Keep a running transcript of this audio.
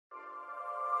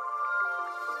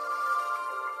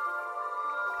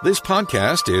This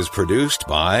podcast is produced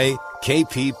by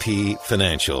KPP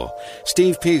Financial.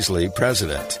 Steve Peasley,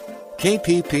 President.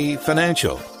 KPP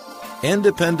Financial.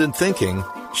 Independent thinking,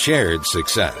 shared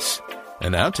success.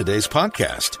 And now today's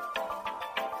podcast.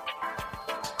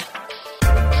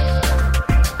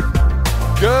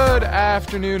 Good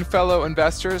afternoon, fellow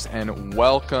investors, and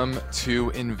welcome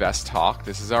to Invest Talk.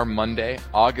 This is our Monday,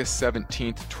 August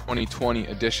 17th, 2020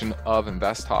 edition of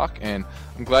Invest Talk, and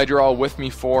I'm glad you're all with me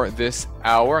for this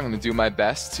hour. I'm going to do my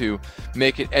best to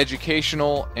make it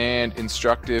educational and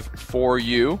instructive for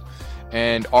you,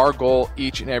 and our goal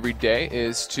each and every day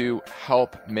is to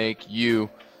help make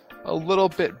you a little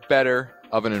bit better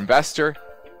of an investor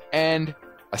and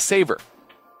a saver.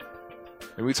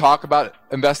 And we talk about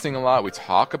investing a lot. We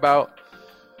talk about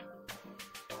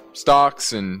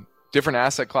stocks and different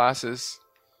asset classes.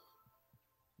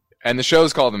 And the show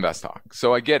is called Invest Talk,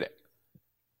 so I get it.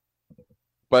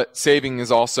 But saving is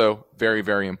also very,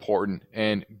 very important,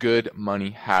 and good money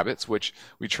habits, which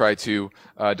we try to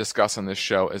discuss on this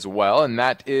show as well. And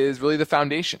that is really the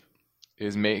foundation,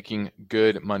 is making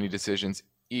good money decisions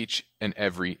each and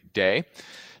every day.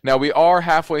 Now, we are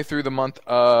halfway through the month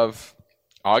of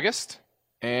August,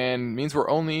 and means we're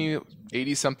only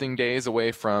 80-something days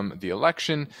away from the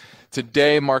election.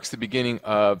 Today marks the beginning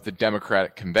of the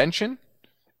Democratic convention,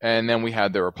 and then we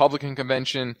had the Republican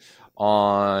convention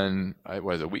on,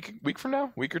 what is it, week from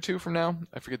now? Week or two from now?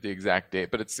 I forget the exact date,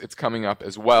 but it's coming up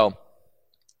as well.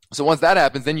 So once that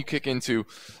happens, then you kick into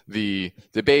the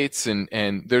debates,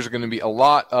 and there's going to be a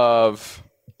lot of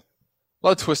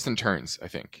twists and turns, I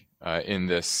think, in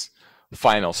this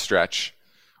final stretch.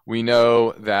 We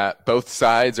know that both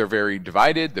sides are very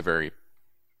divided.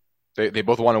 They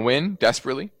both want to win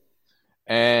desperately,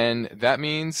 and that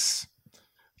means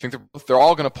I think they're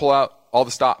all going to pull out all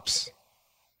the stops,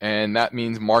 and that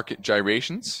means market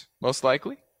gyrations most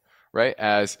likely, right?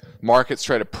 As markets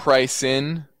try to price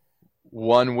in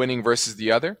one winning versus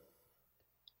the other,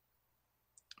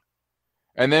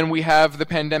 and then we have the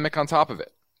pandemic on top of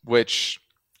it, which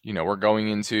we're going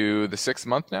into the 6th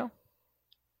month now.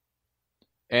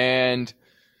 And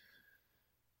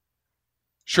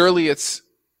surely it's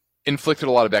inflicted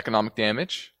a lot of economic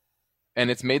damage,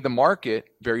 and it's made the market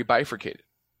very bifurcated.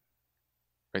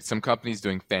 Right? Some companies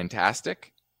doing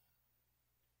fantastic,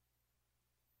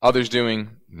 others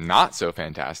doing not so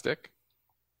fantastic,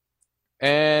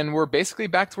 and we're basically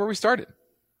back to where we started,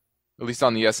 at least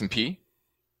on the S&P.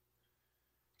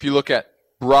 If you look at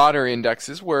broader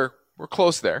indexes, we're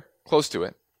close to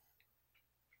it.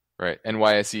 Right,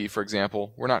 NYSE, for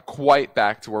example, we're not quite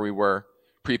back to where we were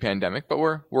pre-pandemic, but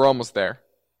we're almost there.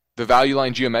 The Value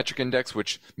Line Geometric Index,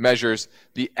 which measures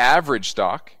the average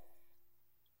stock,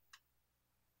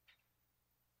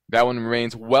 that one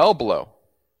remains well below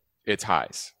its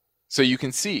highs. So you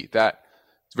can see that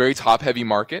it's a very top-heavy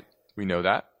market. We know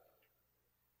that.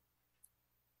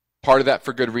 Part of that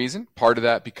for good reason. Part of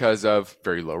that because of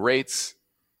very low rates.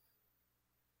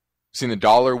 We've seen the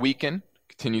dollar weaken,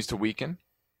 continues to weaken.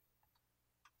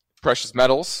 Precious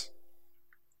metals,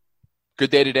 good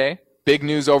day today. Big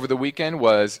news over the weekend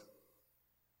was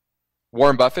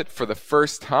Warren Buffett, for the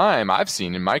first time I've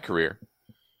seen in my career,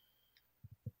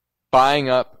 buying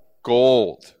up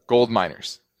gold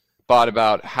miners. Bought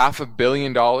about $500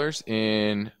 million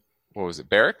in, what was it,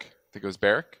 Barrick? I think it was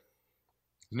Barrick.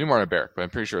 Newmont or Barrick, but I'm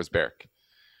pretty sure it was Barrick.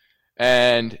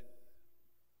 And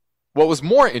what was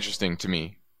more interesting to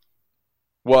me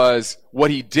was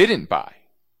what he didn't buy.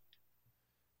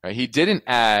 Right? He didn't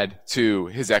add to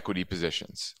his equity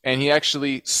positions, and he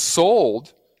actually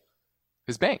sold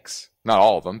his banks. Not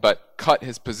all of them, but cut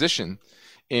his position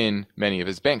in many of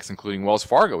his banks, including Wells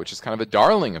Fargo, which is kind of a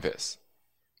darling of his.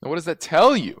 Now, what does that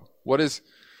tell you? What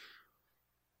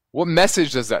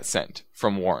message does that send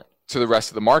from Warren to the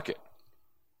rest of the market?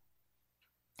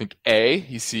 I think A,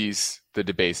 he sees the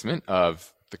debasement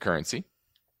of the currency.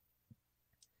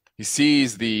 He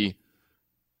sees the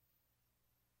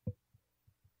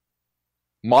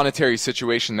monetary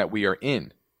situation that we are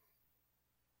in,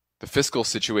 the fiscal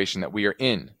situation that we are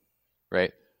in,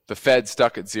 right? The Fed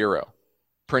stuck at zero,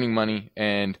 printing money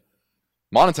and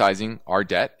monetizing our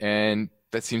debt, and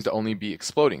that seems to only be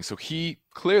exploding. So he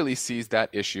clearly sees that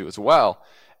issue as well,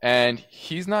 and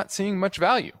he's not seeing much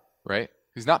value, right?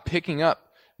 He's not picking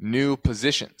up new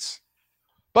positions.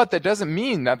 But that doesn't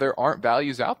mean that there aren't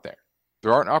values out there.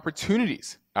 There aren't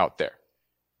opportunities out there.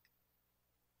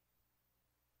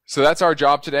 So that's our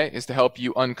job today, is to help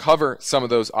you uncover some of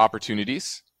those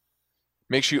opportunities.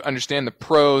 Make sure you understand the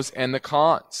pros and the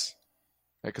cons.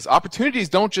 Because opportunities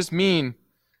don't just mean,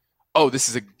 oh, this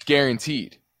is a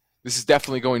guaranteed. This is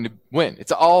definitely going to win.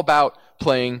 It's all about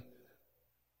playing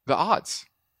the odds.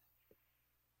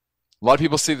 A lot of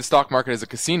people see the stock market as a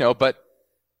casino, but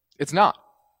it's not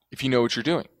if you know what you're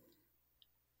doing.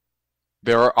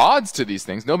 There are odds to these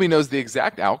things. Nobody knows the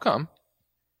exact outcome,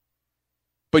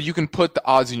 but you can put the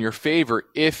odds in your favor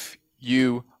if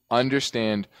you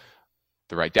understand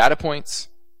the right data points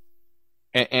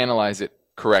and analyze it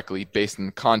correctly based on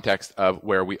the context of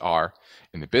where we are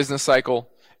in the business cycle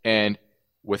and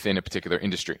within a particular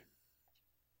industry.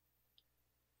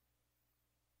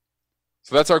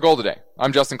 So that's our goal today.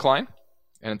 I'm Justin Klein,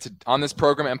 and on this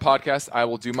program and podcast, I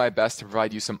will do my best to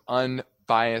provide you some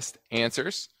unbiased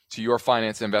answers to your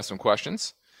finance and investment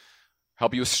questions,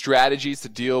 help you with strategies to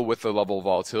deal with the level of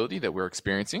volatility that we're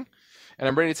experiencing, and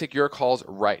I'm ready to take your calls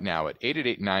right now at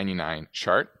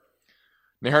 888-99-CHART.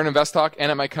 I'm here on Invest Talk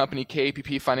and at my company,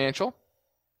 KPP Financial.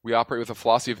 We operate with a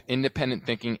philosophy of independent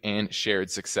thinking and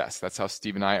shared success. That's how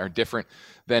Steve and I are different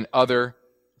than other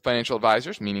financial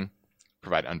advisors, meaning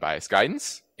provide unbiased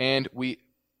guidance, and we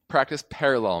practice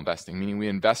parallel investing, meaning we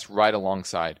invest right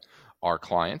alongside our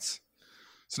clients.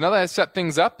 So now that I've set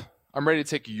things up, I'm ready to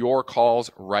take your calls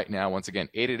right now. Once again,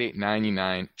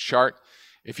 888-99-CHART.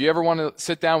 If you ever want to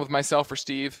sit down with myself or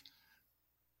Steve,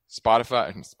 Skype,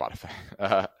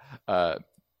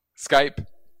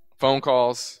 phone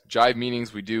calls, Jive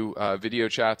meetings. We do video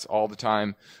chats all the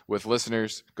time with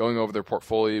listeners, going over their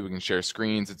portfolio. We can share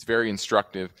screens. It's very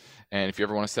instructive. And if you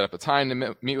ever want to set up a time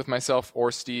to meet with myself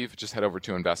or Steve, just head over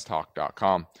to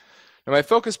investtalk.com. Now, my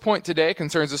focus point today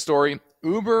concerns the story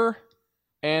Uber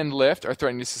and Lyft are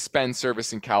threatening to suspend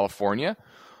service in California.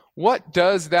 What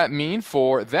does that mean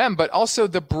for them, but also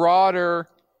the broader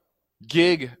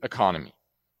gig economy?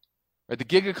 Right, the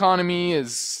gig economy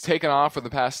has taken off for the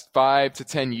past 5 to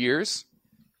 10 years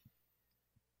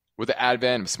with the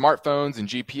advent of smartphones and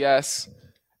GPS,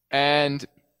 and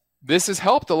this has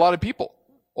helped a lot of people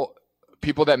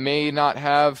that may not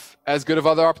have as good of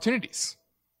other opportunities,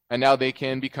 and now they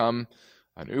can become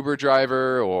an Uber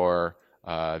driver, or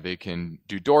they can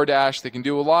do DoorDash. They can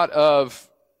do a lot of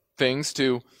things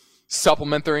to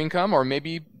supplement their income, or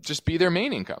maybe just be their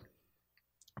main income.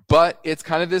 But it's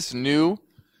kind of this new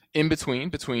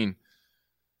between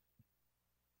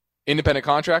independent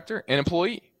contractor and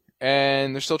employee,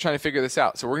 and they're still trying to figure this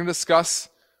out. So we're going to discuss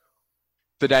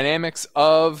the dynamics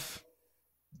of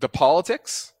the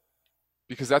politics,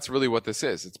 because that's really what this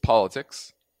is. It's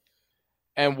politics,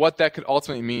 and what that could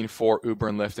ultimately mean for Uber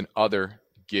and Lyft and other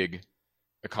gig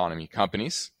economy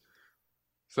companies.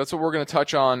 So that's what we're going to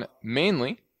touch on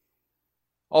mainly.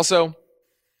 Also,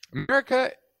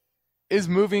 America is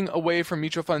moving away from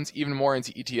mutual funds even more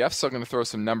into ETFs, so I'm going to throw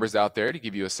some numbers out there to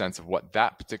give you a sense of what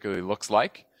that particularly looks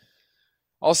like.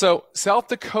 Also, South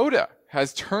Dakota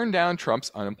has turned down Trump's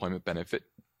unemployment benefit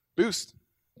boost.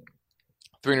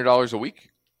 $300 a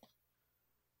week.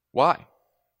 Why?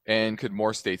 And could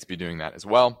more states be doing that as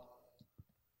well?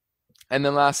 And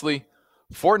then lastly,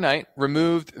 Fortnite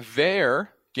removed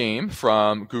their game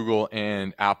from Google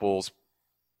and Apple's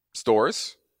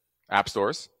stores, app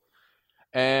stores.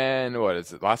 And what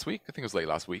is it, last week? I think it was late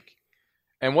last week.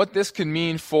 And what this could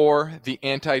mean for the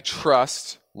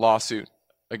antitrust lawsuit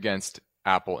against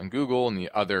Apple and Google and the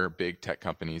other big tech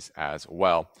companies as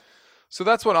well. So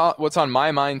that's what's on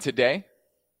my mind today.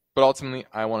 But ultimately,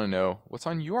 I want to know what's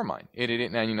on your mind.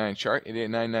 888-99-CHART,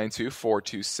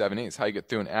 888-992-4278 is how you get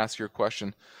through and ask your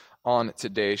question on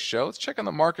today's show. Let's check on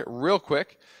the market real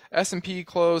quick. S&P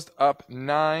closed up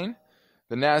 9.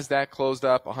 The NASDAQ closed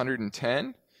up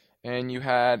 110. And you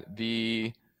had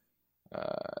the,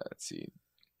 let's see.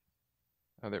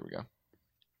 Oh, there we go.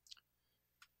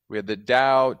 We had the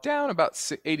Dow down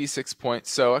about 86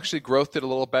 points. So actually growth did a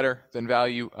little better than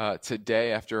value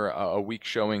today after a weak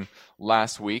showing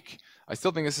last week. I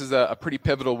still think this is a pretty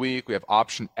pivotal week. We have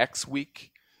Option X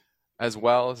week as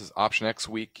well. This is Option X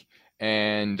week.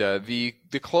 And the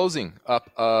closing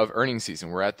up of earnings season.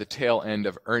 We're at the tail end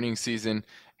of earnings season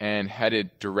and headed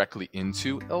directly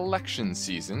into election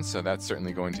season. So that's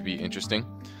certainly going to be interesting.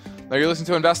 Now you're listening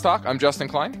to Invest Talk. I'm Justin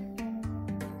Klein.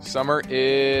 Summer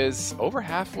is over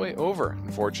halfway over,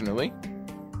 unfortunately.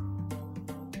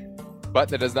 But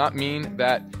that does not mean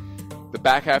that the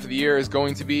back half of the year is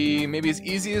going to be maybe as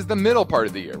easy as the middle part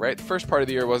of the year, right? The first part of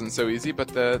the year wasn't so easy, but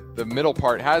the middle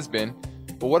part has been.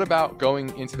 But what about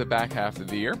going into the back half of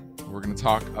the year? We're going to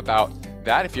talk about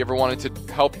that. If you ever wanted to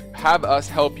have us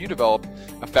help you develop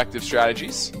effective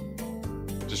strategies,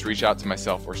 just reach out to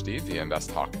myself or Steve via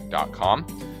investtalk.com.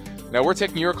 Now we're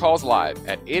taking your calls live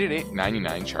at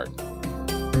 888-99-CHART.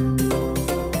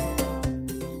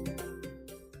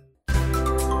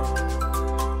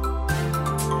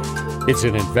 It's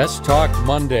an Invest Talk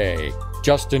Monday.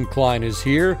 Justin Klein is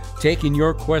here taking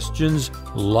your questions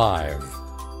live.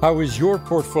 How is your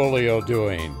portfolio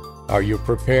doing? Are you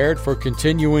prepared for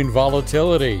continuing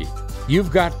volatility? You've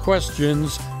got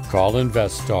questions. Call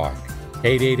Invest Talk.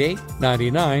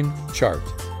 888-99-CHART.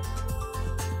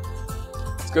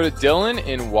 Let's go to Dylan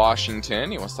in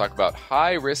Washington. He wants to talk about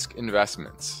high-risk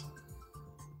investments.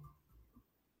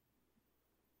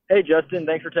 Hey, Justin.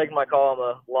 Thanks for taking my call. I'm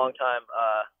a long-time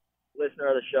listener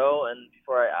of the show. And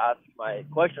before I ask my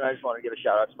question, I just want to give a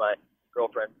shout-out to my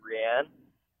girlfriend, Brianne.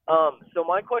 So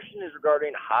my question is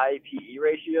regarding high PE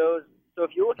ratios. So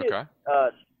if you look at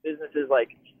businesses like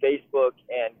Facebook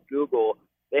and Google,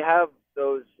 they have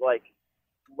those like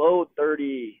low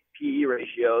 30 PE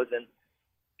ratios, and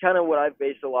kind of what I've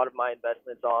based a lot of my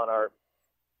investments on are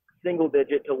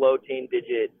single-digit to low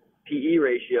teen-digit PE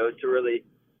ratios to really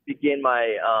begin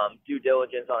my due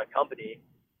diligence on a company.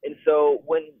 And so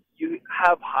when you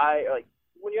have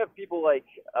when you have people like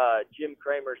Jim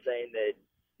Cramer saying that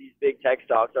these big tech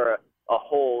stocks are a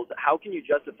hold, how can you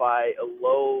justify a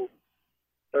low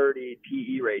 30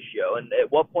 PE ratio? And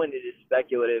at what point it is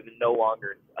speculative and no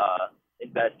longer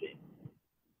investing?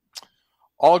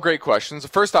 All great questions.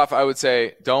 First off, I would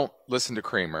say don't listen to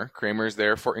Cramer. Cramer is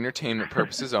there for entertainment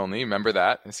purposes only. Remember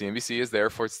that. And CNBC is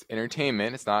there for its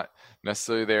entertainment. It's not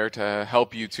necessarily there to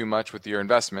help you too much with your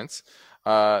investments.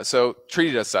 So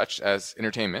treat it as such, as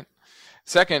entertainment.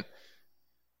 Second,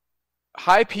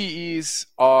 high PEs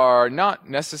are not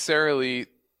necessarily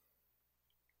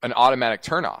an automatic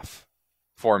turnoff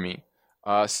for me.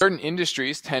 Certain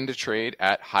industries tend to trade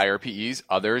at higher PEs,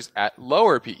 others at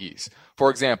lower PEs. For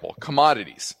example,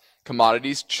 commodities.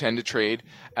 Commodities tend to trade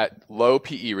at low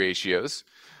PE ratios.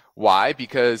 Why?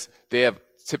 Because they have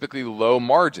typically low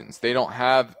margins. They don't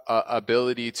have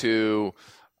ability to,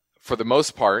 for the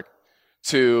most part,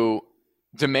 to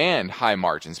demand high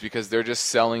margins because they're just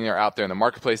selling, they're out there in the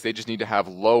marketplace. They just need to have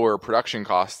lower production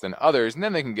costs than others, and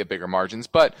then they can get bigger margins,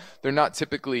 but they're not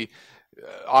typically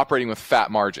operating with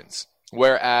fat margins.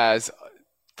 Whereas,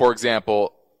 for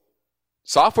example,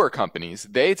 software companies,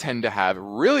 they tend to have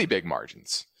really big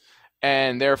margins,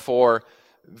 and therefore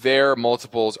their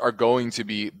multiples are going to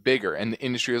be bigger, and the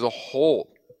industry as a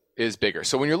whole is bigger.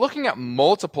 So when you're looking at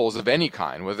multiples of any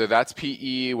kind, whether that's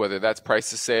PE, whether that's price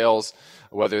to sales,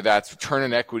 whether that's return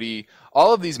on equity,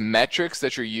 all of these metrics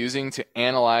that you're using to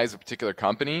analyze a particular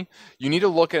company, you need to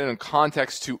look at it in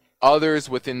context to others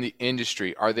within the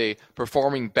industry. Are they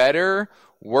performing better,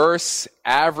 worse,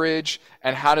 average,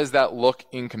 and how does that look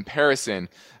in comparison?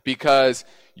 Because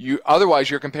otherwise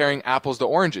you're comparing apples to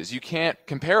oranges. You can't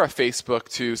compare a Facebook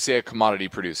to, say, a commodity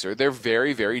producer. They're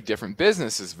very, very different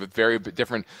businesses with very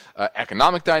different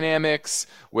economic dynamics,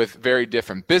 with very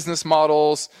different business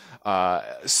models.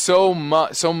 So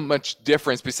much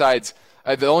difference. Besides,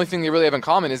 the only thing they really have in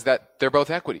common is that they're both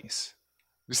equities.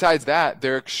 Besides that,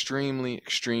 they're extremely,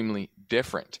 extremely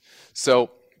different.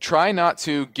 So try not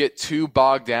to get too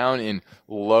bogged down in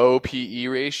low PE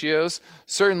ratios.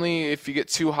 Certainly, if you get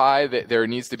too high, there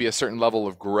needs to be a certain level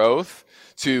of growth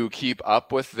to keep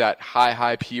up with that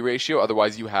high PE ratio.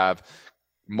 Otherwise, you have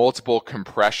multiple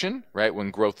compression, right,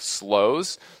 when growth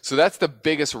slows. So that's the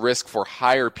biggest risk for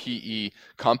higher PE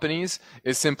companies,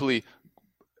 is simply,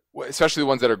 especially the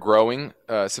ones that are growing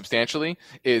substantially,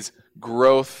 is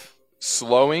growth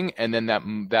slowing, and then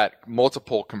that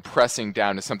multiple compressing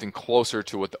down to something closer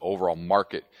to what the overall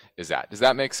market is at. Does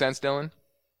that make sense, Dylan?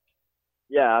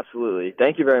 Yeah, absolutely.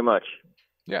 Thank you very much.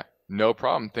 Yeah, no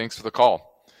problem. Thanks for the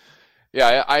call.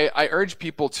 Yeah, I urge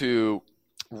people to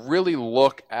really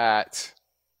look at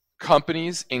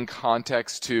companies in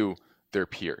context to their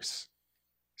peers.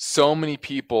 So many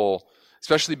people,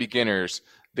 especially beginners,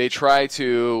 they try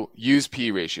to use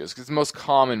PE ratios because it's the most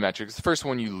common metric. It's the first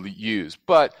one you use.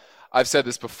 But I've said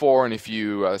this before, and if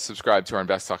you subscribe to our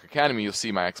Invest Talk Academy, you'll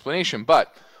see my explanation.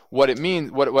 But what it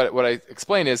means, what I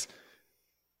explain is,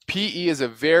 PE is a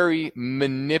very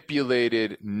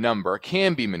manipulated number. It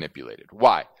can be manipulated.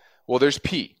 Why? Well, there's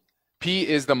P. P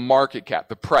is the market cap,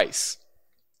 the price.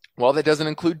 Well, that doesn't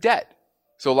include debt.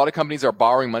 So a lot of companies are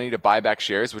borrowing money to buy back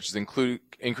shares, which is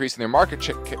increasing their market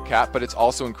cap, but it's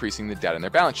also increasing the debt on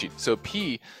their balance sheet. So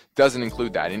P doesn't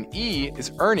include that. And E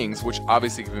is earnings, which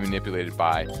obviously can be manipulated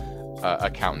by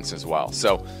accountants as well.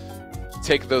 So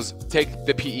take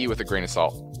the PE with a grain of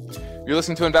salt. You're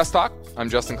listening to Invest Talk. I'm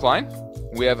Justin Klein.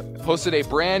 We have posted a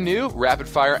brand new Rapid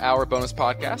Fire Hour bonus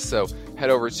podcast, so head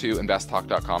over to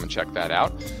investtalk.com and check that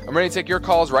out. I'm ready to take your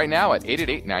calls right now at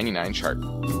 888-99-CHART.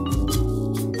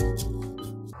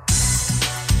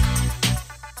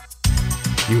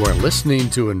 You are listening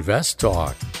to Invest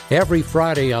Talk. Every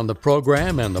Friday on the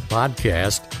program and the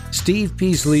podcast, Steve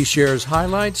Peasley shares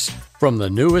highlights from the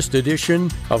newest edition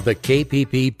of the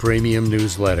KPP Premium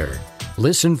Newsletter.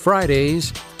 Listen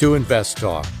Fridays to Invest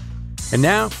Talk. And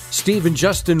now, Steve and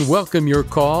Justin welcome your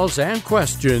calls and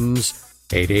questions.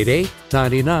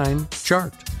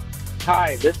 888-99-CHART.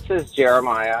 Hi, this is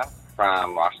Jeremiah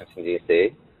from Washington,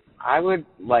 D.C. I would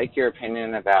like your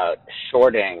opinion about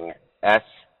shorting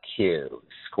SQ,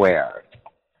 Square.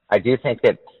 I do think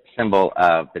it's a symbol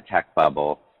of the tech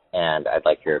bubble, and I'd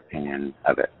like your opinion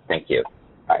of it. Thank you.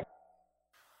 Bye.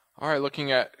 All right,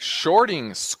 looking at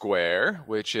shorting Square,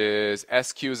 which is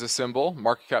SQ as a symbol,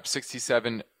 market cap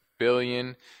 67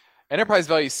 billion, enterprise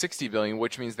value 60 billion,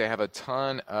 which means they have a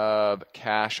ton of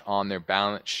cash on their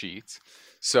balance sheet.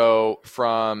 So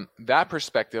from that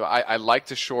perspective, I like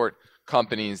to short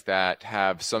companies that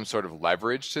have some sort of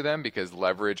leverage to them, because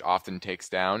leverage often takes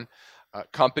down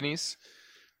companies.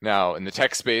 Now, in the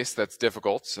tech space, that's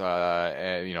difficult.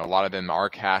 And, a lot of them are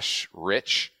cash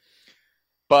rich.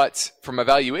 But from a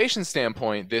valuation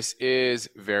standpoint, this is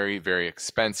very, very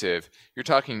expensive. You're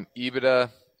talking EBITDA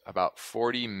about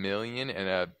 40 million and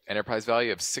an enterprise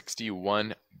value of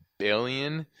 61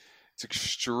 billion. It's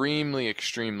extremely,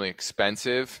 extremely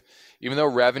expensive. Even though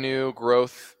revenue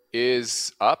growth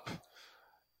is up,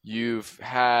 you've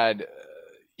had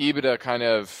EBITDA kind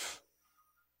of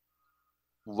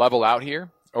level out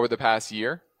here over the past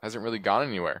year. Hasn't really gone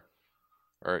anywhere,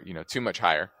 or too much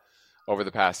higher over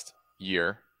the past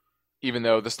year, even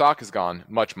though the stock has gone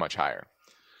much, much higher.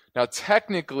 Now,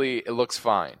 technically, it looks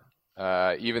fine,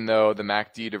 even though the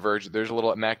MACD divergence, there's a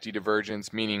little MACD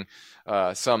divergence, meaning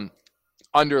some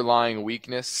underlying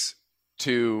weakness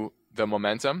to the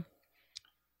momentum.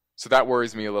 So that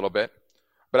worries me a little bit.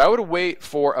 But I would wait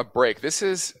for a break. This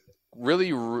has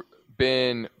really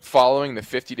been following the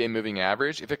 50-day moving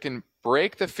average. If it can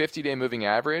break the 50-day moving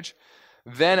average,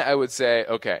 then I would say,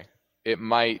 okay, it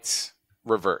might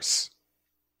reverse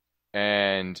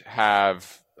and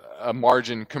have a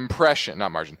margin compression,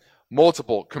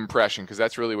 multiple compression, because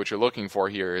that's really what you're looking for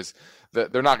here, is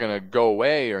that they're not going to go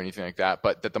away or anything like that,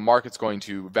 but that the market's going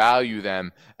to value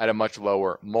them at a much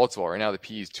lower multiple. Right now the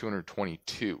PE is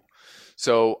 222.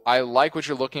 So I like what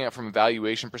you're looking at from a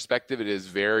valuation perspective. It is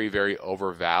very, very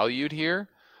overvalued here,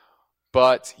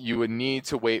 but you would need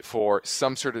to wait for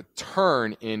some sort of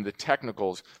turn in the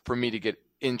technicals for me to get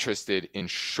interested in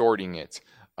shorting it.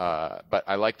 But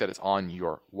I like that it's on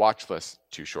your watch list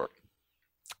to short.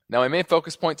 Now, my main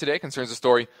focus point today concerns the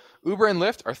story: Uber and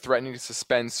Lyft are threatening to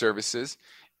suspend services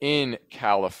in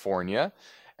California.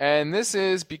 And this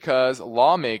is because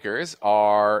lawmakers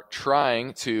are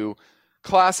trying to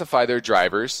classify their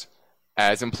drivers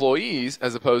as employees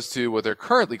as opposed to what they're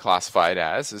currently classified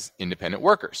as independent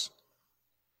workers.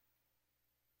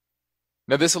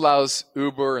 Now, this allows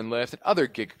Uber and Lyft and other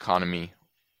gig economy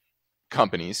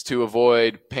companies to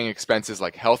avoid paying expenses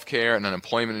like healthcare and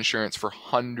unemployment insurance for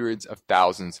hundreds of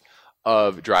thousands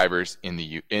of drivers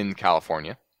in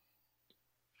California.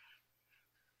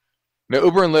 Now,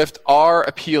 Uber and Lyft are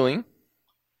appealing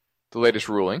the latest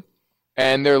ruling,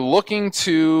 and they're looking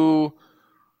to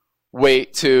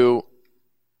wait to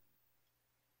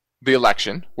the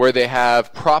election where they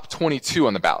have Prop 22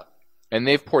 on the ballot. And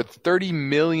they've poured $30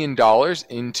 million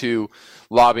into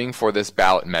lobbying for this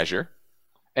ballot measure.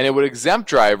 And it would exempt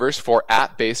drivers for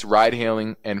app-based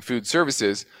ride-hailing and food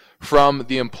services from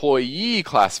the employee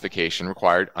classification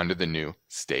required under the new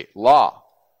state law.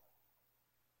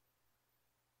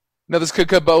 Now, this could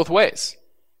go both ways,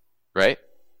 right?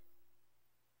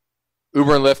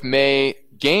 Uber and Lyft may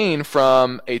gain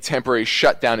from a temporary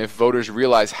shutdown if voters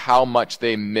realize how much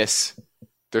they miss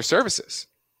their services.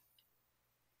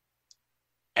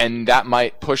 And that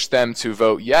might push them to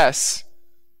vote yes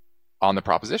on the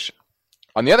proposition.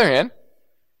 On the other hand,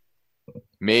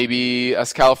 maybe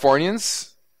us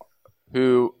Californians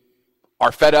who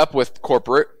are fed up with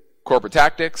corporate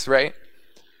tactics, right?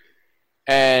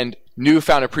 And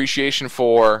newfound appreciation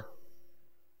for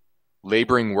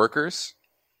laboring workers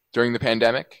during the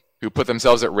pandemic who put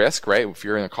themselves at risk, right? If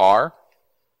you're in a car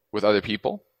with other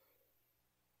people,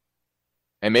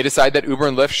 and may decide that Uber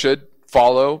and Lyft should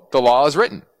follow the law as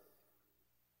written.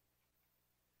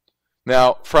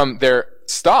 Now, from their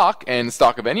stock and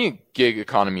stock of any gig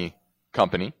economy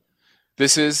company,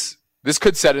 this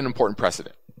could set an important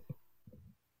precedent.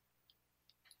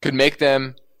 Could make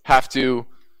them have to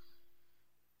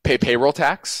pay payroll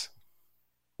tax,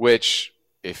 which,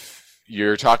 if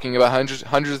you're talking about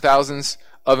hundreds of thousands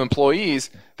of employees,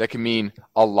 that can mean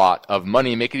a lot of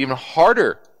money, make it even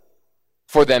harder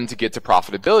for them to get to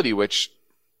profitability, which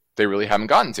they really haven't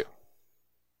gotten to.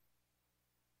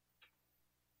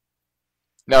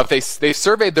 Now, if they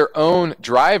surveyed their own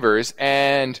drivers,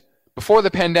 and before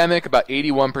the pandemic, about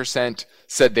 81%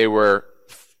 said they were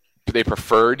they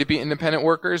preferred to be independent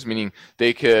workers, meaning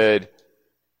they could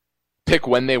pick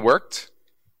when they worked.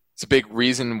 It's a big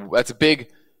reason. That's a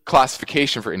big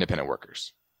classification for independent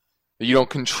workers. You don't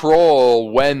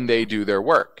control when they do their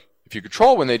work. If you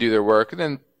control when they do their work,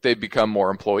 then they become more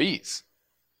employees.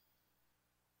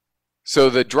 So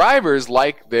the drivers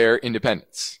like their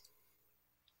independence.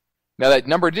 Now that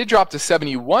number did drop to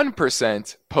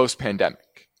 71%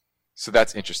 post-pandemic. So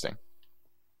that's interesting.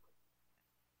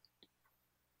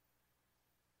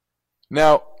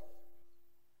 Now,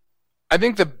 I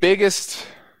think the biggest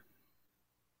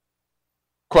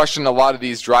question a lot of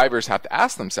these drivers have to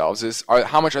ask themselves is,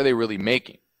 how much are they really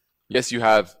making? Yes, you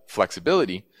have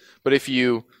flexibility, but if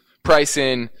you price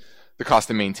in the cost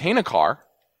to maintain a car,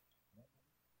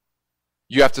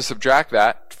 you have to subtract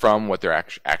that from what they're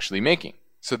actually making.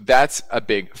 So that's a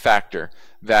big factor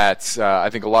that I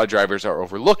think a lot of drivers are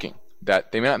overlooking,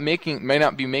 that they may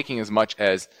not be making as much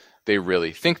as they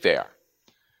really think they are.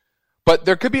 But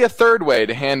there could be a third way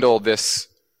to handle this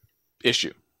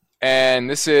issue. And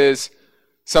this is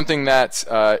something that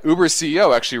Uber's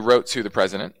CEO actually wrote to the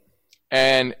president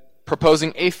and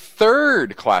proposing a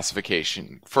third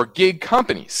classification for gig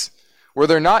companies where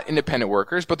they're not independent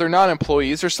workers, but they're not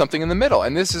employees or something in the middle.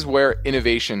 And this is where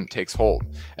innovation takes hold.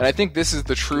 And I think this is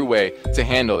the true way to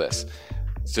handle this.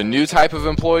 It's a new type of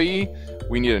employee.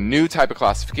 We need a new type of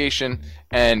classification.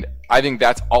 And I think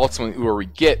that's ultimately where we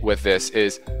get with this,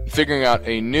 is figuring out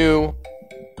a new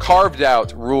carved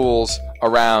out rules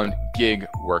around gig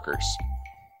workers.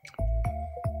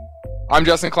 I'm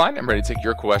Justin Klein. I'm ready to take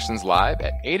your questions live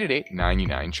at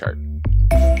 888-99-CHART.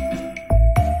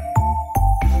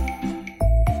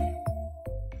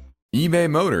 eBay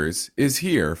Motors is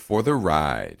here for the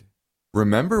ride.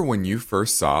 Remember when you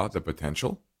first saw the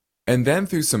potential? And then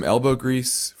through some elbow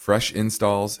grease, fresh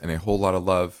installs, and a whole lot of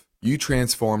love, you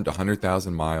transformed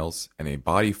 100,000 miles and a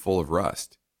body full of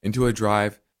rust into a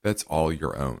drive that's all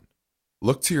your own.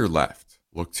 Look to your left.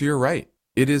 Look to your right.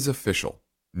 It is official.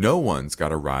 No one's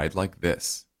got a ride like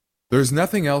this. There's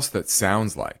nothing else that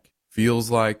sounds like,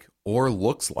 feels like, or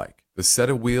looks like the set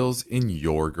of wheels in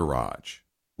your garage.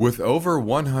 With over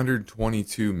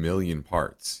 122 million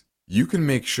parts, you can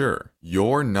make sure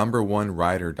your number one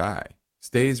ride or die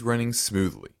stays running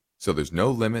smoothly, so there's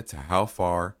no limit to how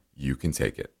far you can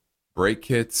take it. Brake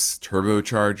kits,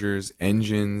 turbochargers,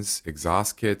 engines,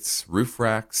 exhaust kits, roof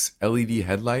racks, LED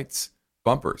headlights,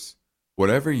 bumpers,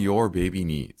 whatever your baby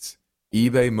needs,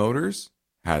 eBay Motors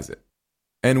has it.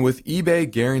 And with eBay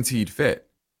Guaranteed Fit,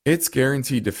 it's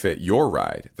guaranteed to fit your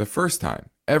ride the first time,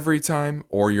 every time,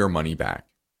 or your money back.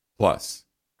 Plus,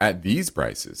 at these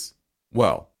prices,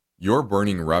 well, you're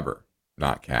burning rubber,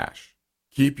 not cash.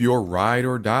 Keep your ride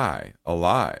or die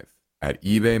alive at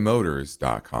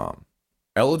ebaymotors.com.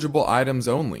 Eligible items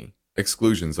only.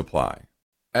 Exclusions apply.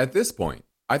 At this point,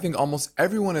 I think almost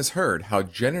everyone has heard how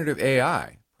generative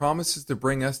AI promises to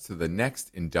bring us to the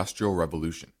next industrial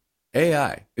revolution.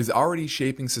 AI is already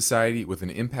shaping society with an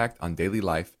impact on daily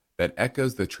life that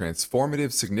echoes the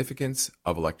transformative significance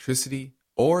of electricity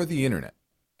or the internet.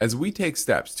 As we take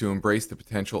steps to embrace the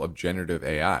potential of generative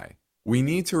AI, we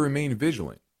need to remain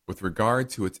vigilant with regard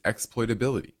to its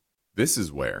exploitability. This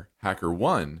is where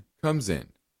HackerOne comes in.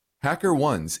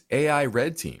 HackerOne's AI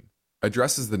Red Team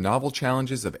addresses the novel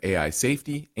challenges of AI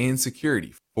safety and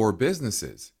security for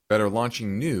businesses that are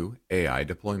launching new AI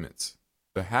deployments.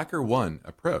 The HackerOne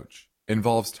approach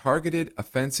involves targeted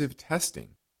offensive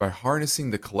testing by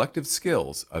harnessing the collective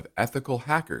skills of ethical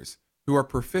hackers who are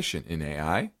proficient in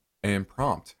AI and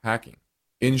prompt hacking.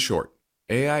 In short,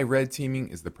 AI red teaming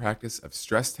is the practice of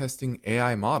stress testing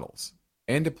AI models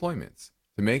and deployments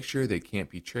to make sure they can't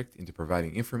be tricked into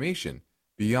providing information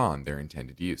beyond their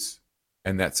intended use,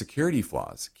 and that security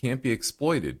flaws can't be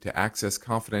exploited to access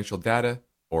confidential data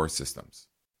or systems.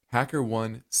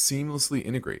 HackerOne seamlessly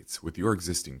integrates with your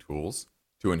existing tools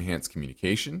to enhance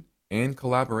communication and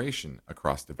collaboration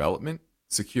across development,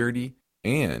 security,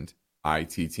 and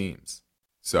IT teams.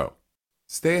 So,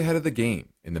 stay ahead of the game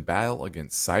in the battle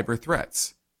against cyber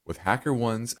threats with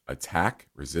HackerOne's attack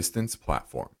resistance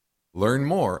platform. Learn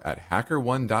more at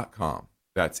hackerone.com.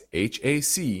 That's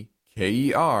HackerOne.com,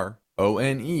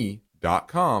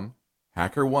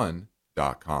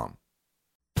 hackerone.com.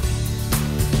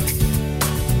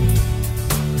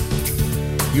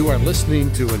 You are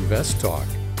listening to Invest Talk.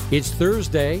 It's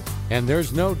Thursday, and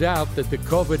there's no doubt that the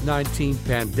COVID-19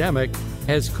 pandemic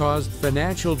has caused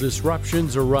financial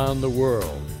disruptions around the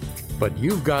world. But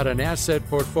you've got an asset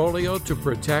portfolio to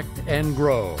protect and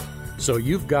grow. So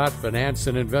you've got finance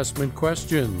and investment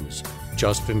questions.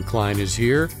 Justin Klein is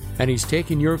here, and he's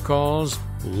taking your calls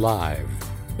live.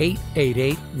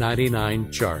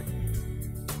 888-99-CHART.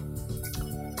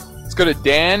 Let's go to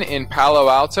Dan in Palo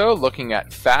Alto looking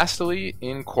at Fastly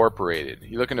Incorporated.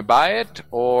 You looking to buy it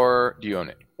or do you own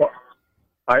it? Well,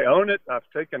 I own it. I've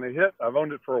taken a hit. I've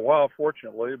owned it for a while,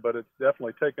 fortunately, but it's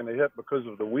definitely taken a hit because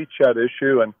of the WeChat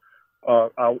issue. And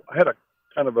I had a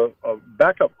kind of a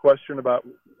backup question about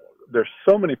there's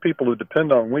so many people who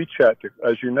depend on WeChat,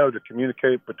 as you know, to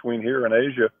communicate between here and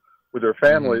Asia with their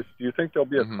families. Do you think there'll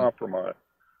be a compromise?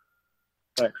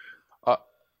 Thanks.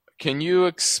 Can you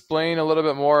explain a little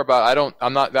bit more about?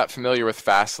 I'm not that familiar with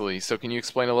Fastly, so can you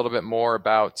explain a little bit more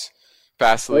about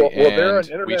Fastly and they're an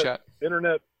WeChat?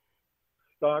 Internet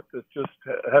stock that just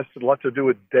has a lot to do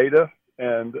with data,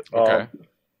 and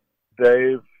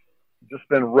they've just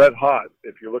been red hot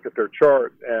if you look at their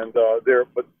chart. And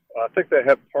but I think they're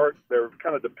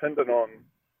kind of dependent on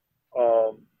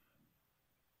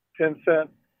Tencent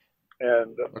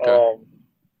and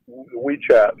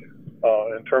WeChat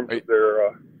in terms of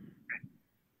their.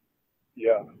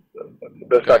 That's the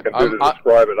best I can do to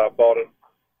describe it. I bought it.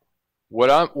 What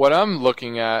I'm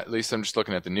looking at least I'm just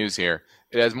looking at the news here.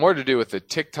 It has more to do with the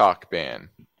TikTok ban.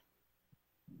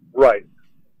 Right.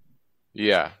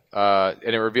 Yeah, and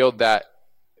it revealed that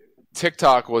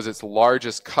TikTok was its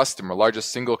largest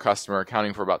single customer,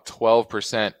 accounting for about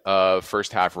 12% of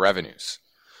first half revenues.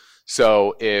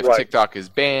 So if TikTok is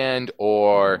banned,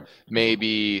 or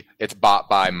maybe it's bought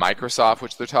by Microsoft,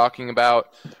 which they're talking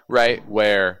about, right,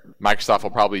 where Microsoft will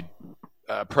probably,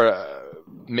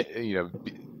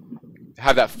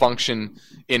 have that function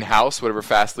in-house, whatever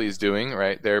Fastly is doing,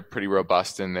 right? They're pretty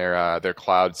robust in their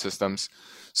cloud systems,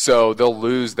 so they'll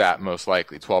lose that most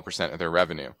likely, 12% of their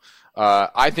revenue.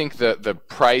 I think the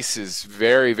price is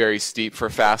very, very steep for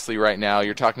Fastly right now.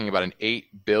 You're talking about an $8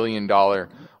 billion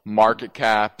market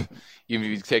cap. Even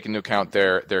if you take into account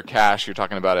their cash, you're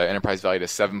talking about an enterprise value of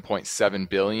 $7.7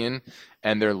 billion,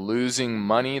 and they're losing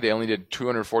money. They only did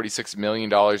 $246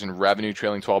 million in revenue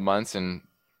trailing 12 months, and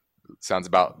it sounds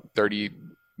about $30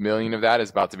 million of that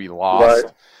is about to be lost.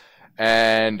 Right.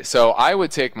 And so I would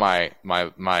take my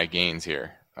gains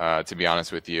here, to be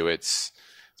honest with you. It's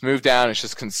moved down. It's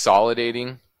just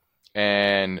consolidating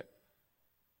and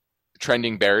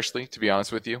trending bearishly, to be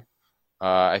honest with you.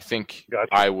 I think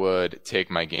I would take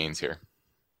my gains here.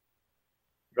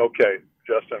 Okay,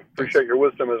 Justin. Appreciate your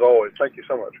wisdom as always. Thank you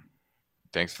so much.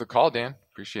 Thanks for the call, Dan.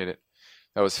 Appreciate it.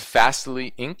 That was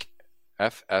Fastly Inc.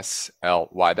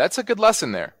 FSLY. That's a good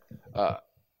lesson there.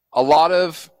 A lot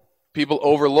of people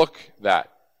overlook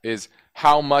that, is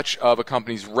how much of a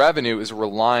company's revenue is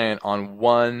reliant on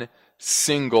one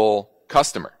single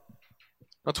customer.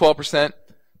 Now, 12%,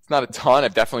 it's not a ton.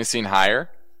 I've definitely seen higher.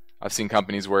 I've seen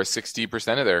companies where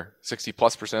 60% of their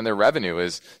 60+% of their revenue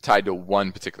is tied to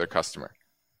one particular customer.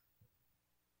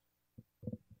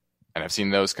 And I've seen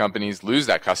those companies lose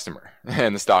that customer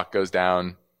and the stock goes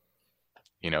down,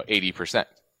 80%.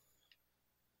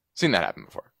 Seen that happen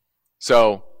before.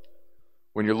 So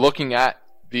when you're looking at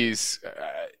these,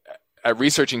 at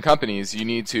researching companies, you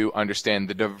need to understand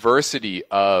the diversity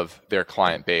of their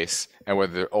client base and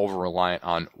whether they're over-reliant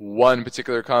on one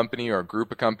particular company or a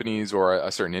group of companies or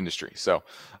a certain industry. So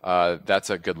that's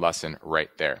a good lesson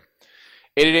right there.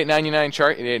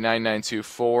 888-99-CHART,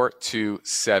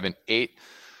 888-992-4278.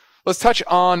 Let's touch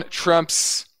on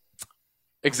Trump's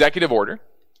executive order.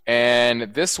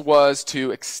 And this was to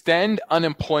extend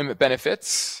unemployment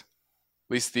benefits.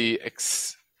 At least the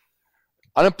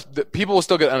people will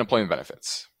still get unemployment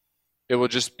benefits. It will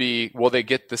just be, will they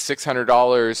get the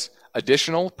 $600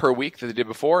 additional per week that they did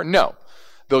before? No.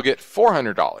 They'll get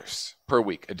 $400 per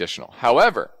week additional.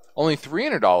 However, only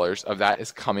 $300 of that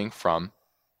is coming from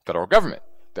federal government.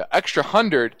 The extra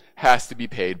 $100 has to be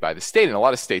paid by the state, and a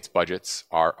lot of states' budgets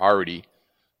are already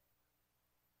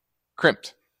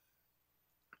crimped.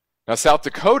 Now, South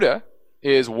Dakota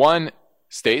is one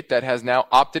state that has now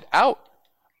opted out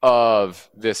of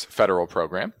this federal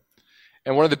program.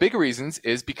 And one of the big reasons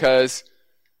is because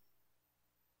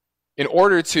in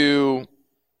order to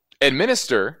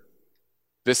administer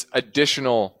this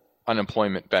additional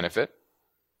unemployment benefit,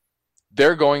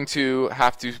 they're going to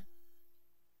have to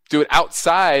do it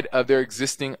outside of their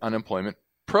existing unemployment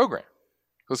program.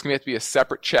 So it's going to have to be a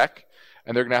separate check,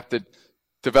 and they're going to have to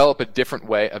develop a different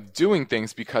way of doing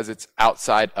things because it's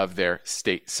outside of their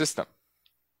state system.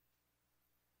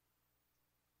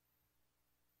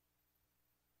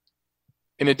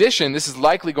 In addition, this is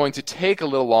likely going to take a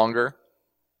little longer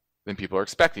than people are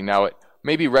expecting. Now, it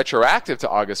may be retroactive to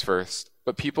August 1st,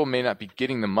 but people may not be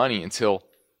getting the money until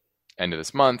end of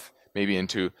this month, maybe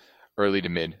into early to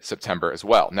mid-September as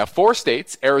well. Now, 4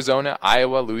 states, Arizona,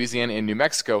 Iowa, Louisiana, and New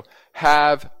Mexico,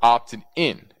 have opted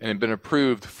in and have been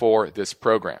approved for this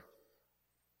program.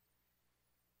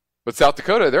 But South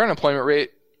Dakota, their unemployment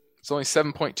rate is only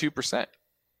 7.2%.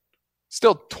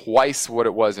 Still twice what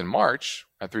it was in March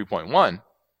at 3.1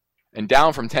 and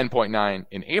down from 10.9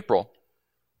 in April.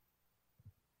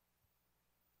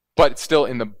 But it's still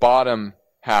in the bottom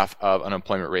half of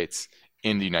unemployment rates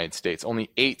in the United States. Only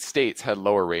 8 states had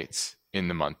lower rates in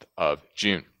the month of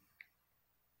June.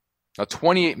 Now,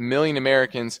 28 million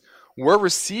Americans were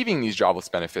receiving these jobless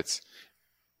benefits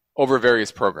over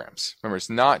various programs. Remember, it's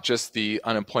not just the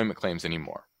unemployment claims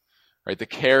anymore, right? The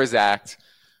CARES Act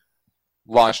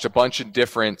launched a bunch of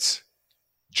different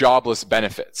jobless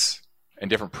benefits and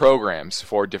different programs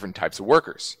for different types of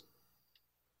workers.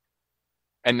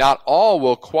 And not all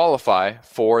will qualify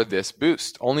for this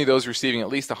boost. Only those receiving at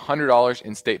least $100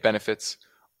 in state benefits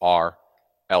are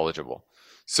eligible.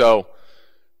 So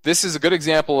this is a good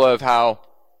example of how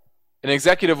an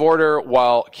executive order,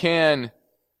 while can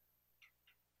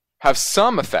have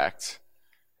some effect,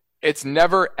 it's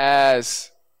never as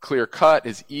clear-cut,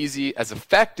 as easy, as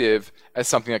effective as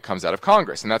something that comes out of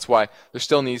Congress. And that's why there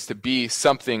still needs to be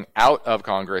something out of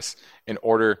Congress in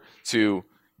order to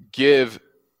give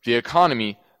the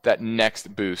economy that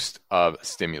next boost of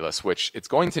stimulus, which it's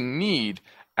going to need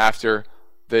after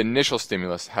the initial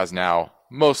stimulus has now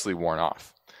mostly worn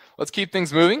off. Let's keep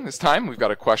things moving. This time we've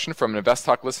got a question from an Invest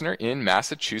Talk listener in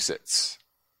Massachusetts.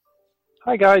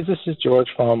 Hi guys, this is George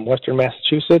from Western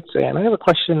Massachusetts, and I have a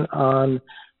question on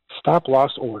stop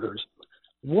loss orders.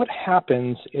 What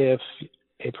happens if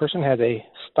a person has a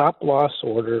stop loss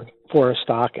order for a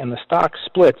stock and the stock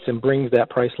splits and brings that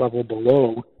price level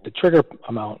below the trigger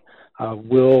amount?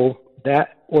 Will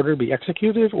that order be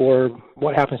executed, or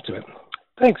what happens to it?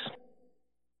 Thanks.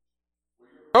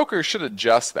 Brokers should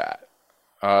adjust that.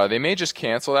 They may just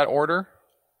cancel that order.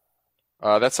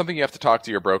 That's something you have to talk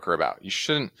to your broker about. It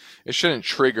shouldn't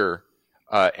trigger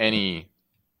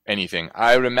anything.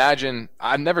 I would imagine,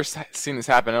 I've never seen this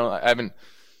happen. I haven't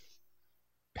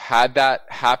had that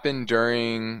happen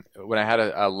during when I had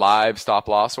a live stop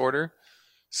loss order.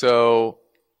 So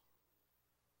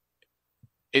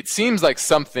it seems like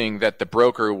something that the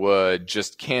broker would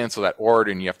just cancel that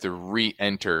order and you have to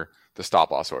re-enter the stop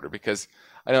loss order, because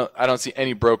I don't see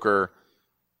any broker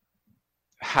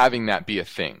having that be a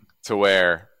thing to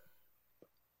where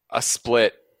a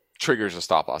split triggers a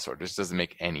stop loss order. It just doesn't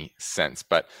make any sense,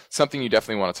 but something you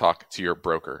definitely want to talk to your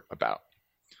broker about.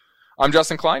 I'm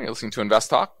Justin Klein. You're listening to Invest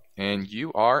Talk, and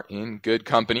you are in good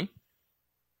company.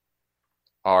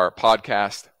 Our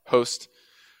podcast host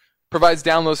provides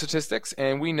download statistics,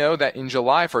 and we know that in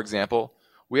July, for example,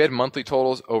 we had monthly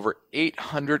totals over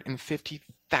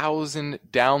 850,000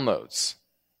 downloads.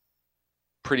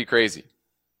 Pretty crazy.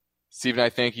 Steve and I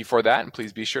thank you for that, and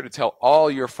please be sure to tell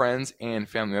all your friends and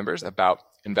family members about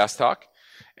Invest Talk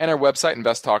and our website,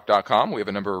 investtalk.com. We have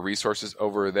a number of resources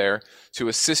over there to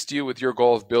assist you with your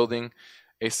goal of building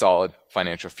a solid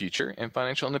financial future and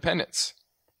financial independence.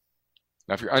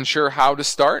 Now, if you're unsure how to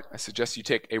start, I suggest you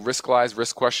take a Riskalyze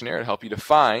risk questionnaire to help you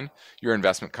define your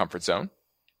investment comfort zone,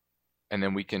 and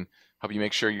then we can help you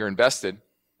make sure you're invested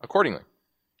accordingly.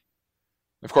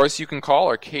 Of course, you can call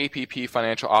our KPP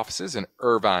financial offices in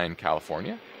Irvine,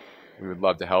 California. We would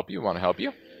love to help you. We want to help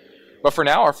you. But for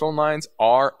now, our phone lines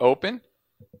are open.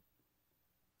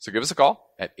 So give us a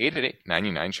call at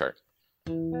 888-99-CHART.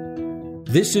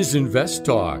 This is Invest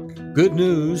Talk. Good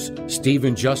news, Steve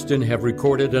and Justin have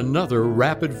recorded another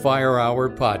Rapid Fire Hour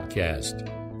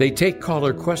podcast. They take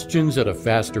caller questions at a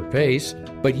faster pace,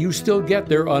 but you still get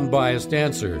their unbiased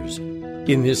answers.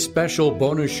 In this special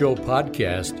bonus show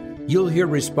podcast, you'll hear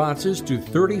responses to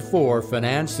 34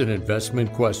 finance and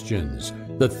investment questions.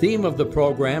 The theme of the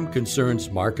program concerns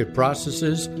market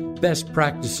processes, best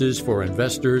practices for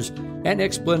investors, and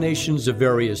explanations of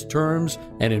various terms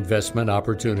and investment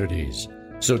opportunities.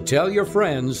 So tell your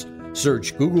friends,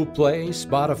 search Google Play,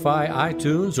 Spotify,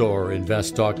 iTunes, or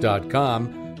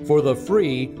investtalk.com for the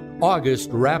free August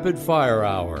Rapid Fire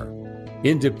Hour.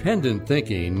 Independent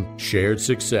thinking, shared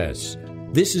success.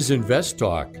 This is Invest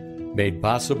Talk, made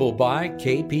possible by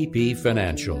KPP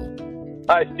Financial.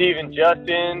 Hi, Steve and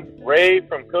Justin. Ray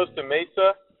from Costa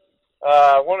Mesa.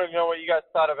 I wanted to know what you guys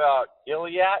thought about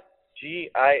Gilat,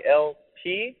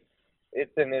 G-I-L-T.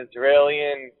 It's an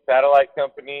Israeli satellite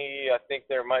company. I think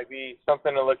there might be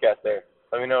something to look at there.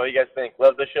 Let me know what you guys think.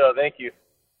 Love the show. Thank you.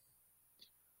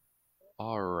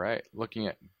 All right. Looking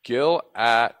at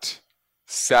Gilat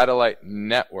Satellite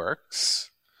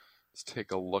Networks. Let's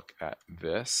take a look at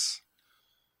this.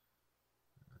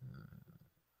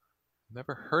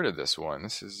 Never heard of this one.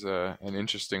 This is an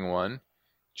interesting one.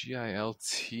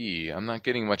 G-I-L-T. I'm not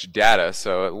getting much data,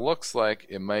 so it looks like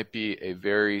it might be a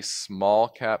very small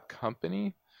cap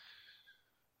company.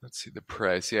 let's see the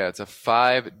price. Yeah, it's a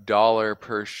 $5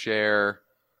 per share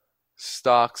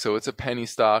stock. So it's a penny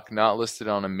stock, not listed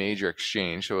on a major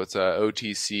exchange. So it's a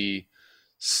OTC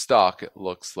stock, it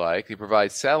looks like. They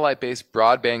provide satellite-based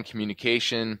broadband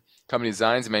communication. Company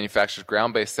designs and manufactures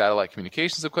ground-based satellite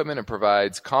communications equipment and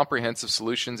provides comprehensive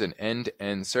solutions and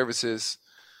end-to-end services.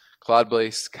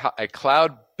 A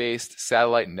cloud-based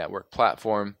satellite network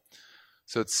platform.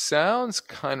 So it sounds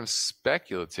kind of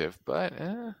speculative, but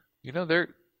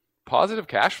they're positive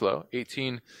cash flow,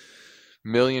 $18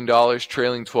 million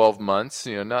trailing 12 months.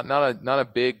 Not a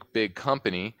big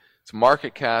company. Its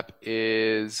market cap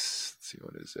is, let's see,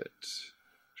 what is it?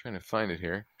 I'm trying to find it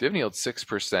here. Dividend yield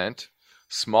 6%.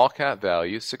 Small cap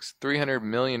value, $300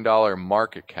 million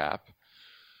market cap.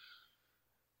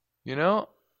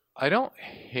 I don't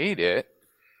hate it,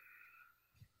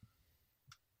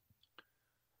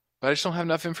 but I just don't have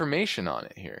enough information on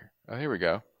it here. Oh, here we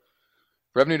go.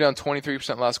 Revenue down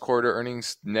 23% last quarter,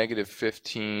 earnings negative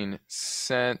 15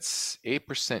 cents,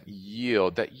 8%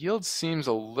 yield. That yield seems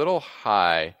a little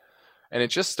high, and it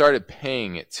just started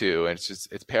paying it too. And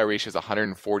its payout ratio is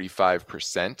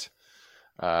 145%.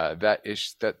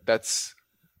 That's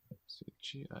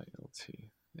GILT.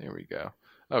 There we go.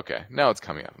 Okay, now it's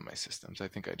coming up in my systems. I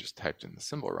think I just typed in the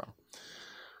symbol wrong.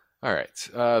 All right,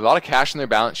 a lot of cash in their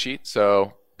balance sheet,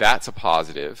 so that's a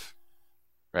positive,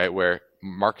 right? Where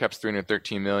market cap's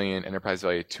 $313 million, enterprise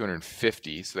value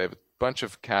 $250, so they have a bunch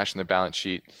of cash in their balance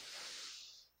sheet.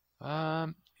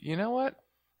 You know what?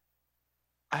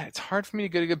 It's hard for me to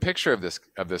get a good picture of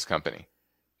this company.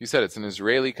 You said it's an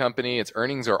Israeli company. Its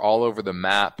earnings are all over the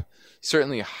map.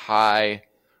 Certainly high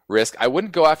risk. I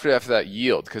wouldn't go after that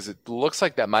yield because it looks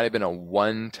like that might have been a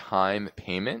one-time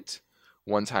payment.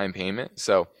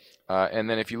 So, and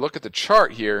then if you look at the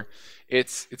chart here,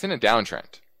 it's in a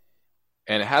downtrend,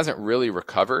 and it hasn't really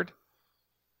recovered.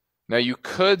 Now you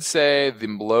could say the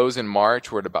lows in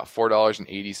March were at about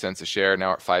 $4.80 a share. Now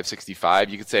we're at $5.65.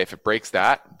 You could say if it breaks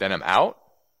that, then I'm out.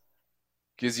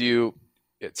 Gives you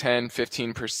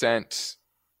 10-15%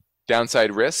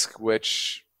 downside risk,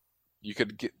 which you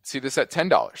could see this at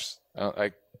 $10.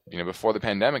 Before the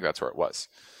pandemic, that's where it was.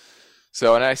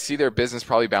 So, and I see their business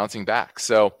probably bouncing back.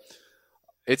 So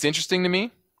it's interesting to me.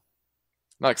 I'm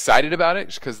not excited about it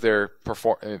just because their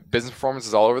business performance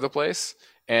is all over the place.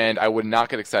 And I would not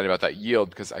get excited about that yield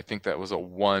because I think that was a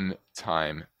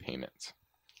one-time payment.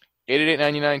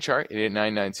 888-99 chart,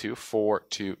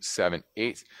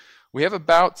 888-992-4278. We have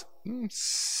about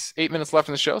 8 minutes left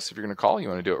in the show, so if you're going to call, you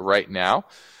want to do it right now.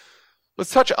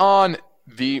 Let's touch on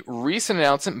the recent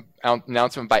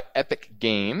announcement by Epic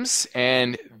Games,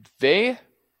 and they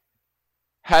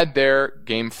had their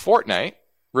game Fortnite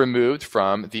removed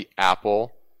from the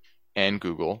Apple and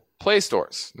Google Play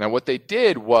stores. Now, what they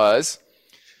did was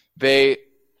they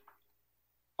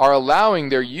are allowing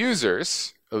their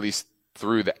users, at least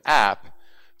through the app,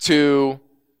 to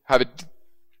have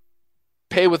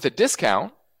pay with a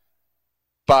discount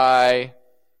by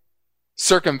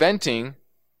circumventing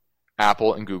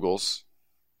Apple and Google's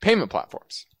payment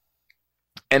platforms.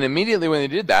 And immediately when they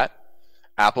did that,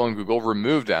 Apple and Google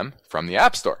removed them from the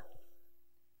App Store.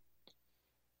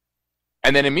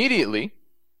 And then immediately,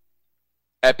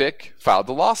 Epic filed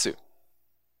the lawsuit.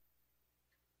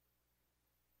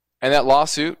 And that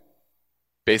lawsuit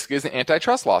basically is an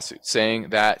antitrust lawsuit saying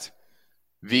that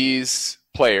these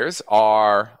players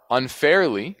are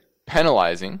unfairly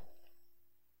penalizing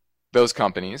those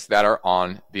companies that are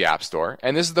on the App Store.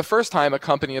 And this is the first time a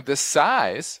company of this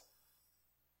size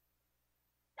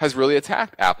has really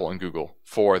attacked Apple and Google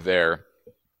for their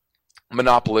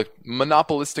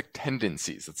monopolistic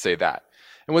tendencies, let's say that.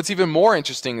 And what's even more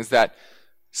interesting is that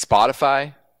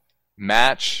Spotify,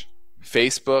 Match,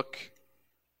 Facebook,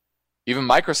 even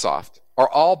Microsoft are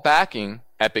all backing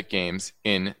Epic Games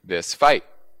in this fight.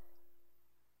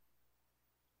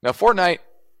 Now, Fortnite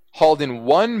hauled in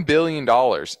 $1 billion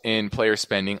in player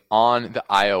spending on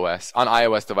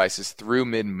iOS devices through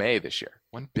mid-May this year.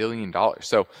 $1 billion.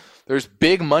 So there's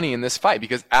big money in this fight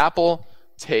because Apple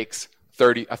takes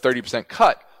a 30%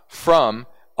 cut from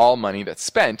all money that's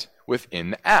spent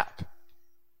within the app.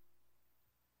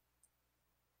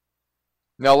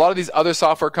 Now, a lot of these other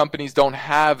software companies don't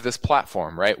have this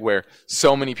platform, right, where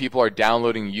so many people are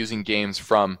downloading and using games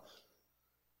from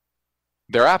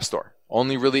their app store.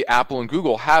 Only really Apple and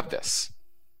Google have this.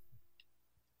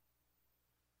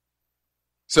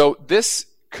 So this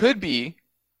could be,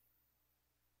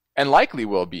 and likely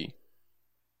will be,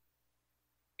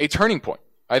 a turning point,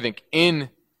 I think, in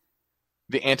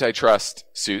the antitrust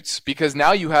suits, because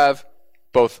now you have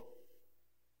both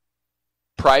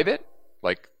private,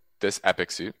 like this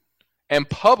Epic suit, and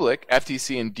public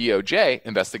FTC and DOJ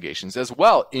investigations as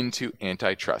well into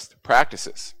antitrust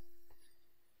practices.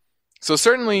 So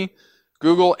certainly,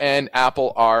 Google and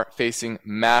Apple are facing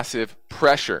massive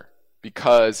pressure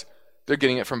because they're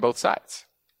getting it from both sides,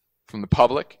 from the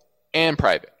public and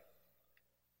private.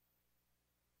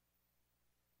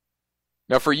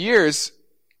 Now, for years,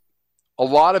 a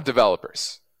lot of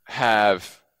developers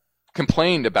have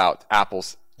complained about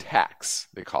Apple's tax,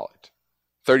 they call it,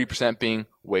 30% being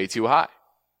way too high.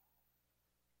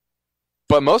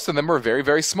 But most of them were very,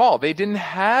 very small. They didn't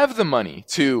have the money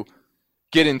to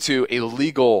get into a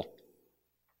legal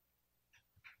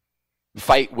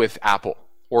fight with Apple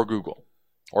or Google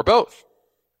or both.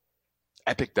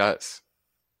 Epic does.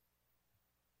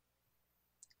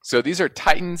 So these are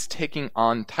titans taking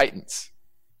on titans.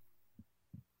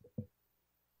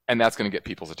 And that's going to get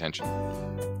people's attention.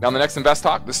 Now, in the next Invest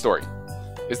Talk, the story.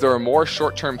 Is there a more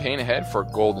short-term pain ahead for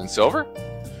gold and silver?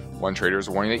 One trader is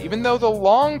warning that even though the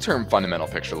long-term fundamental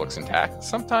picture looks intact,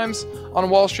 sometimes on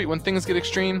Wall Street when things get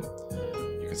extreme,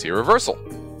 you can see a reversal.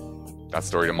 That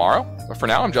story tomorrow. But for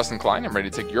now, I'm Justin Klein. I'm ready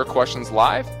to take your questions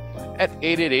live at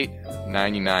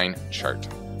 888-99-CHART.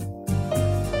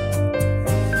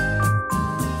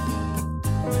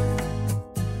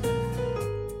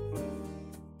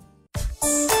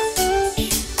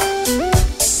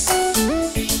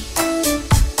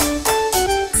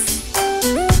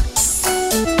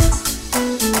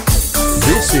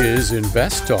 This is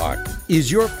Invest Talk. Is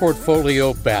your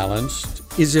portfolio balanced?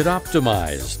 Is it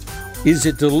optimized? Is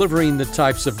it delivering the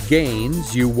types of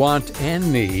gains you want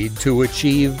and need to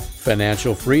achieve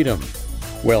financial freedom?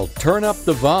 Well, turn up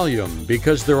the volume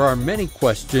because there are many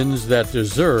questions that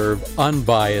deserve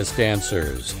unbiased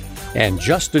answers. And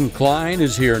Justin Klein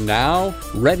is here now,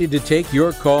 ready to take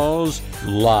your calls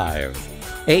live.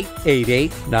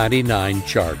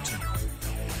 888-99-CHART.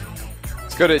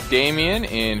 Let's go to Damien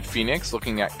in Phoenix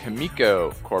looking at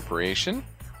Cameco Corporation.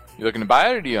 You looking to buy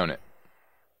it or do you own it?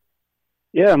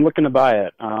 Yeah, I'm looking to buy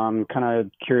it. I'm kind of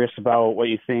curious about what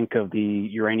you think of the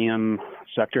uranium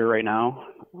sector right now.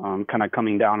 Kind of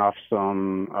coming down off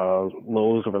some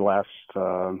lows over the last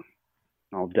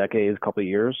decades, couple of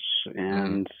years,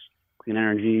 and clean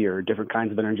energy or different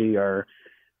kinds of energy are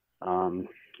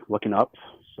looking up.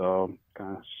 So,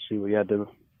 kind of see what you had to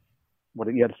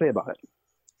say about it.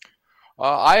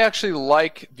 I actually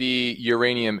like the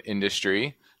uranium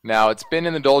industry. Now, it's been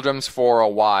in the doldrums for a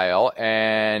while,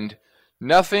 and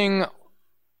nothing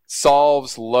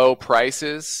solves low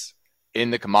prices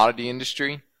in the commodity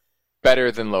industry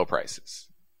better than low prices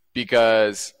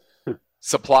because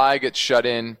supply gets shut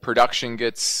in, production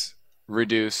gets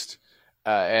reduced,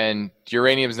 and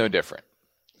uranium is no different.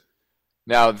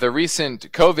 Now, the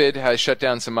recent COVID has shut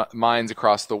down some mines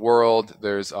across the world.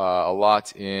 There's a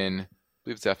lot in, I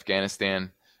believe it's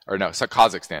Kazakhstan,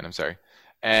 I'm sorry.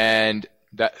 And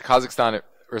that Kazakhstan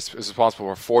is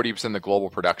responsible for 40% of the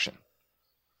global production.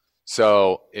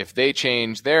 So if they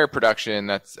change their production,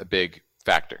 that's a big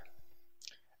factor.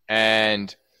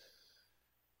 And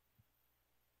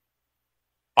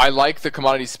I like the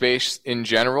commodity space in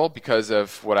general because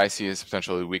of what I see as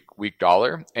potentially weak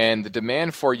dollar. And the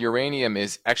demand for uranium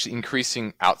is actually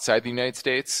increasing outside the United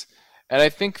States. And I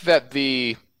think that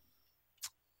the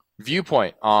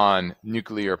viewpoint on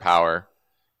nuclear power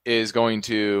is going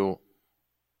to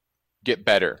get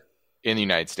better in the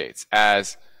United States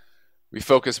as we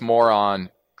focus more on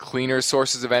cleaner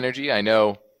sources of energy. I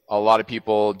know a lot of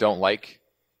people don't like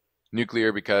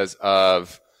nuclear because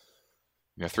of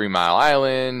 3 Mile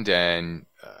Island and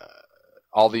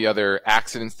all the other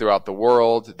accidents throughout the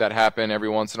world that happen every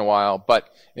once in a while. But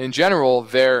in general,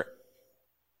 the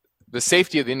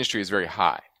safety of the industry is very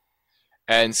high.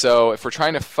 And so if we're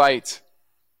trying to fight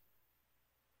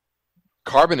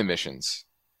carbon emissions,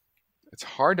 it's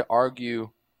hard to argue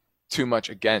too much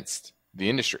against the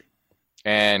industry.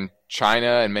 And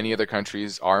China and many other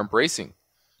countries are embracing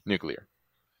nuclear.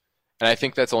 And I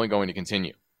think that's only going to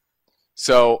continue.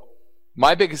 So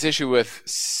my biggest issue with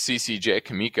CCJ,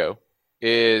 Cameco,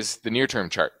 is the near-term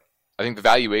chart. I think the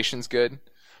valuation's good,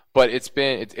 but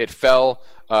it fell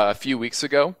a few weeks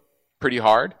ago pretty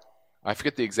hard. I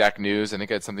forget the exact news. I think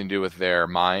it had something to do with their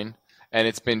mine. And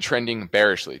it's been trending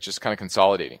bearishly, just kind of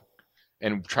consolidating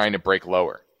and trying to break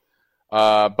lower.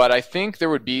 But I think there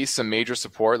would be some major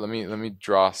support. Let me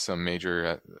draw some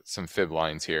fib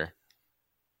lines here.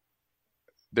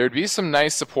 There'd be some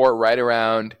nice support right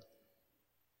around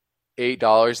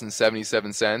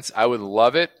 $8.77. I would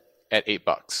love it at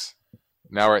 $8.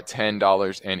 Now we're at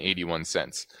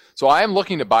 $10.81. So I am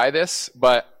looking to buy this,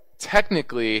 but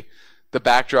technically the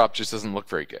backdrop just doesn't look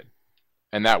very good.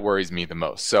 And that worries me the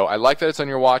most. So I like that it's on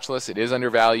your watch list. It is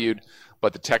undervalued,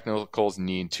 but the technicals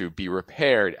need to be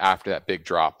repaired after that big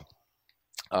drop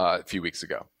a few weeks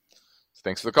ago. So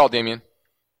thanks for the call, Damien.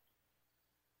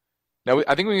 Now,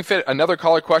 I think we can fit another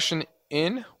caller question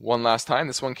in one last time.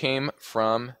 This one came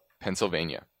from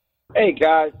Pennsylvania. Hey,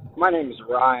 guys. My name is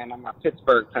Ryan. I'm in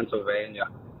Pittsburgh, Pennsylvania.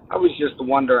 I was just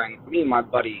wondering, me and my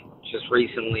buddy just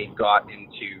recently got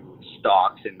into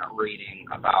stocks and reading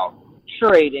about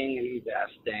trading and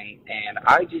investing, and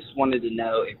I just wanted to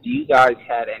know if you guys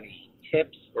had any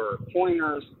tips or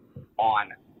pointers on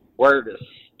where to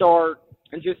start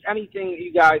and just anything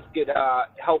you guys could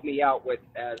help me out with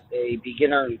as a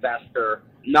beginner investor,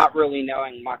 not really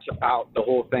knowing much about the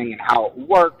whole thing and how it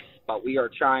works, but we are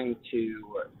trying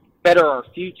to better our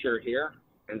future here.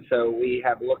 And so we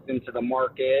have looked into the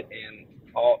market and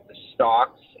all the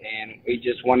stocks, and we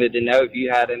just wanted to know if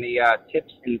you had any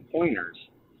tips and pointers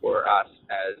for us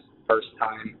as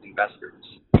first-time investors.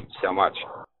 Thanks so much.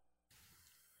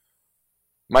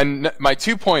 My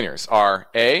 2 pointers are,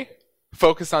 A,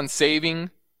 focus on saving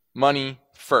money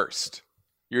first.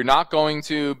 You're not going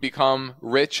to become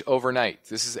rich overnight.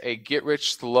 This is a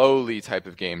get-rich-slowly type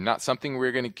of game, not something where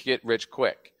you're going to get rich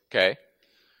quick, okay?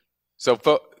 So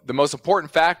the most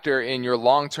important factor in your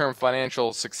long-term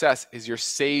financial success is your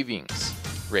savings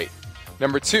rate.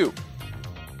 Number 2,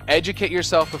 educate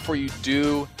yourself before you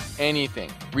do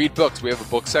anything. Read books. We have a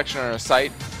book section on our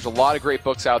site. There's a lot of great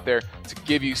books out there to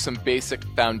give you some basic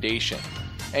foundation.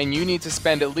 And you need to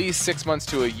spend at least 6 months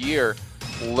to a year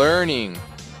learning,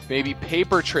 maybe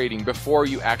paper trading, before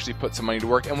you actually put some money to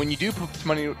work. And when you do put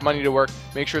money to work,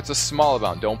 make sure it's a small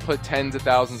amount. Don't put tens of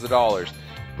thousands of dollars.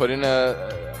 Put in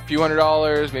a few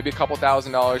 $100s, maybe a couple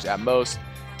 $1,000s at most,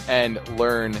 and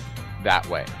learn that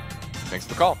way. Thanks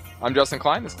for the call. I'm Justin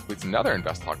Klein. This completes another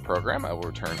Invest Talk program. I will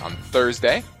return on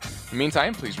Thursday. In the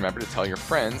meantime, please remember to tell your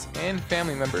friends and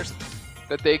family members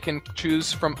that they can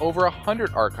choose from over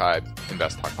 100 archived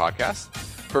Invest Talk podcasts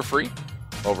for free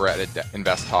over at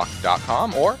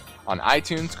investtalk.com or on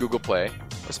iTunes, Google Play,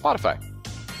 or Spotify.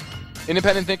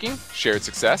 Independent thinking, shared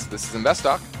success. This is Invest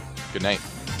Talk. Good night.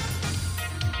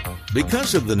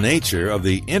 Because of the nature of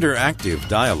the interactive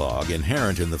dialogue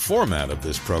inherent in the format of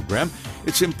this program,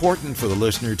 it's important for the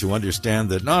listener to understand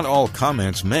that not all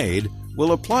comments made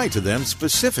will apply to them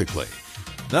specifically.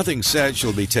 Nothing said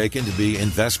shall be taken to be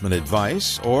investment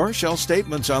advice, or shall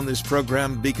statements on this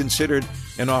program be considered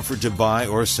an offer to buy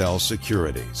or sell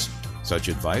securities. Such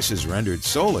advice is rendered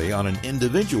solely on an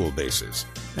individual basis,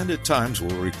 and at times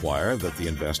will require that the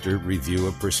investor review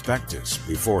a prospectus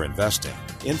before investing.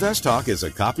 Invest Talk is a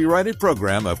copyrighted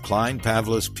program of Klein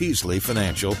Pavlis Peasley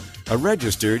Financial, a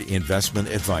registered investment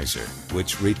advisor,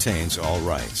 which retains all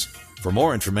rights. For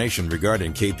more information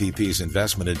regarding KPP's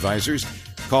investment advisors,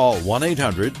 call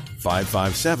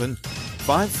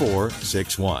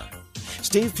 1-800-557-5461.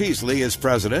 Steve Peasley is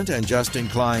President and Justin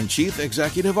Klein Chief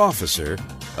Executive Officer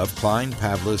of Klein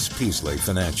Pavlis Peasley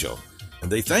Financial.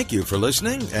 And they thank you for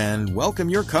listening and welcome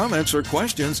your comments or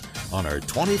questions on our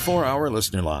 24-hour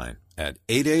listener line at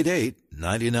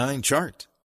 888-99-CHART.